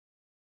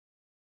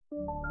From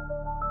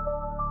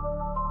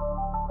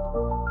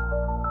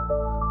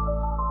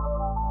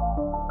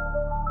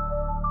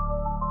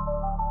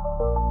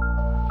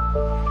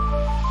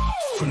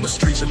the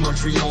streets of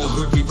Montreal,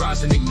 hood we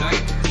rise and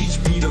ignite. Each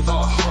beat of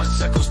our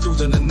hearts echoes through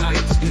the night.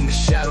 In the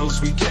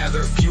shadows we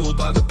gather, fueled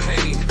by the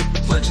pain.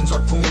 Legends are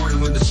born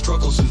when the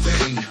struggle's in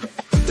vain.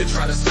 They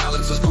try to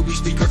silence us, but we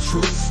speak our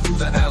truth. Through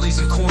the alleys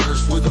and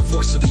corners, we're the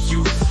voice of the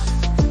youth.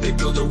 They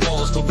build their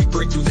walls, but we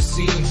break through the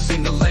seams.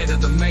 In the land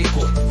of the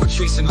maple, we're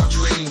chasing our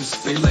dreams.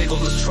 They label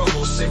us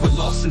trouble, say we're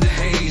lost in the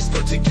haze,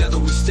 but together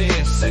we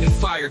stand, setting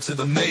fire to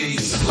the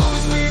maze. As long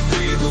as we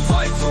breathe, we'll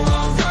fight for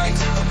our right.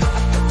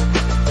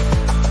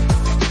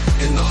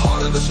 In the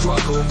heart of the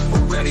struggle,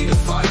 we're ready to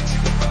fight.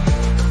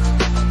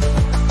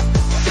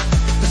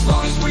 As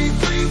long as we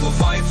breathe, we'll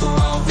fight for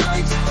our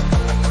right.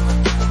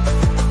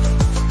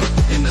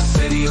 In the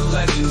city of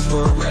legends,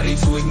 we're ready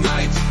to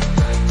ignite.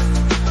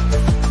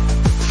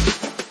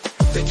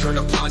 They turn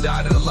a blind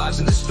eye to the lives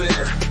in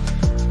despair,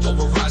 but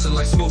we're rising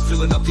like smoke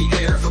filling up the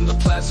air. From the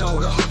plateau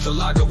to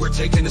Hochelaga, we're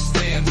taking a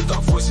stand. With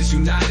our voices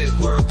united,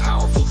 we're a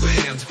powerful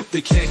band.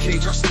 They can't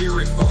cage our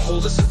spirit or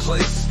hold us in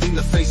place. In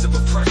the face of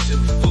oppression,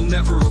 we'll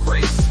never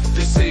erase.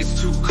 They say it's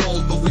too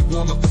cold, but we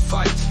warm up the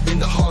fight. In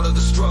the heart of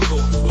the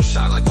struggle, we'll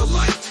shine like the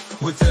light.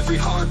 With every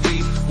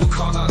heartbeat, we'll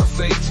carve out our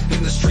fate.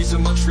 In the streets of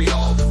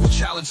Montreal, we'll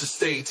challenge the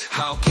state.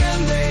 How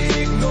can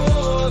they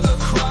ignore the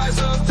cries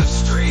of the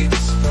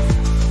streets?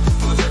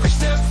 With every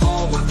step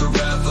forward, the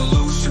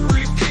revolution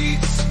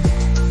repeats.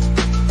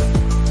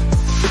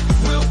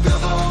 We'll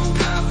build our own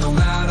path, no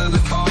matter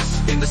the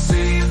cost. In the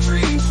city of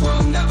dreams,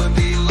 we'll never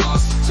be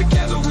lost.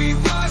 Together we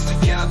rise,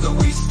 together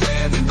we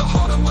stand. In the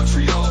heart of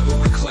Montreal,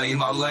 we'll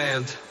reclaim our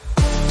land.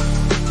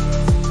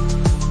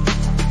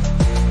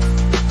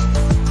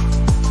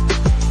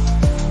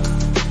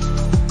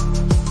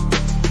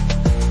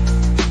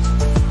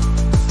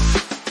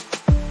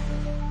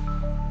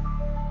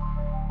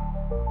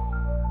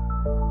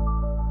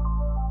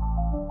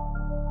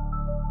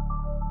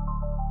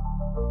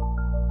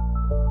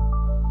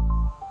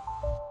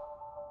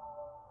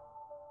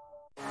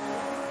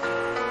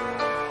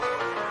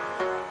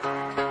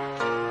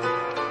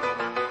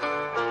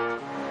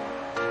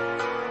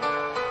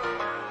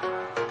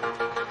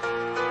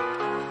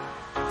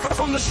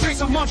 From the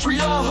streets of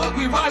Montreal, hood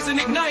we rise and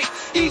ignite.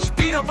 Each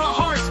beat of our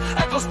hearts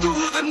echoes through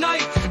the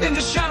night. In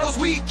the shadows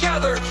we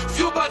gather,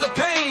 fueled by the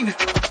pain.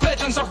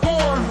 Legends are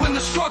born when the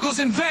struggle's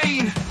in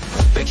vain.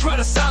 They try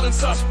to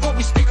silence us, but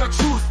we speak our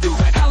truth. Through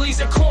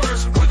alleys and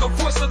corners, we're the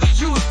voice of the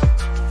youth.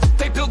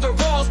 They build their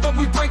walls, but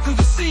we break through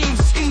the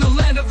seams. In the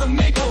land of the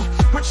maple,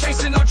 we're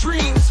chasing our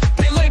dreams.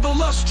 They label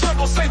us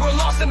trouble, say we're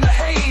lost in the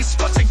haze,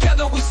 but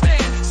together we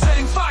stand,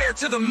 setting fire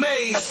to the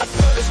maze.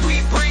 As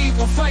we breathe,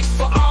 we'll fight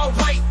for our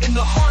right. In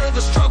the heart of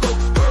the struggle,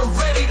 we're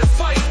ready to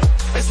fight.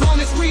 As long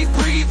as we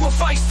breathe, we'll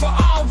fight for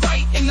our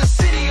right. In the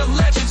city of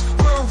legends,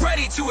 we're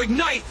ready to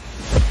ignite.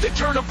 They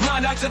turn a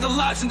blind eye to the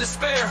lives in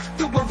despair.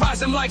 We're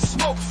rising like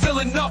smoke,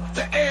 filling up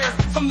the air.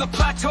 From the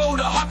plateau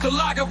to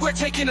Hochelaga, we're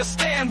taking a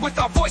stand. With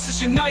our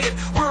voices united,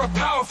 we're a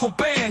powerful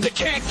band. They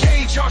can't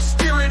cage our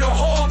spirit or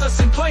hold us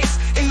in place.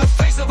 In the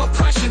face of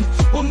oppression,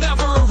 we'll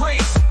never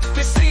erase.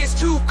 They say it's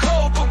too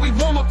cold, but we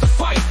warm up the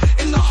fight.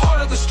 In the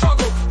heart of the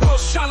struggle, we'll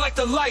shine like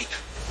the light.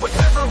 With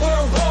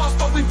everywhere walls,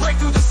 but we break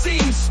through the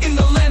seams. In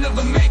the land of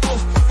the maple,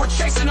 we're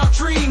chasing our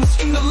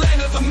dreams. In the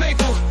land of the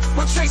maple,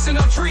 we're chasing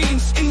our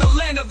dreams. In the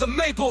land of the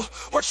maple,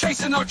 we're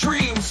chasing our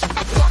dreams.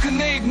 How can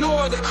they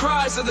ignore the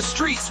cries of the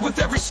streets? With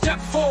every step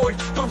forward,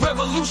 the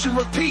revolution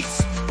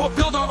repeats. We'll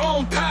build our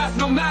own path,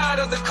 no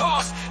matter the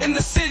cost. In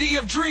the city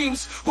of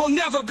dreams, we'll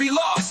never be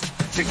lost.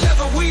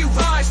 Together we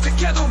rise,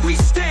 together we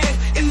stand.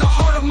 In the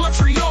heart of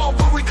Montreal,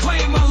 we'll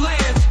reclaim our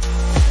land.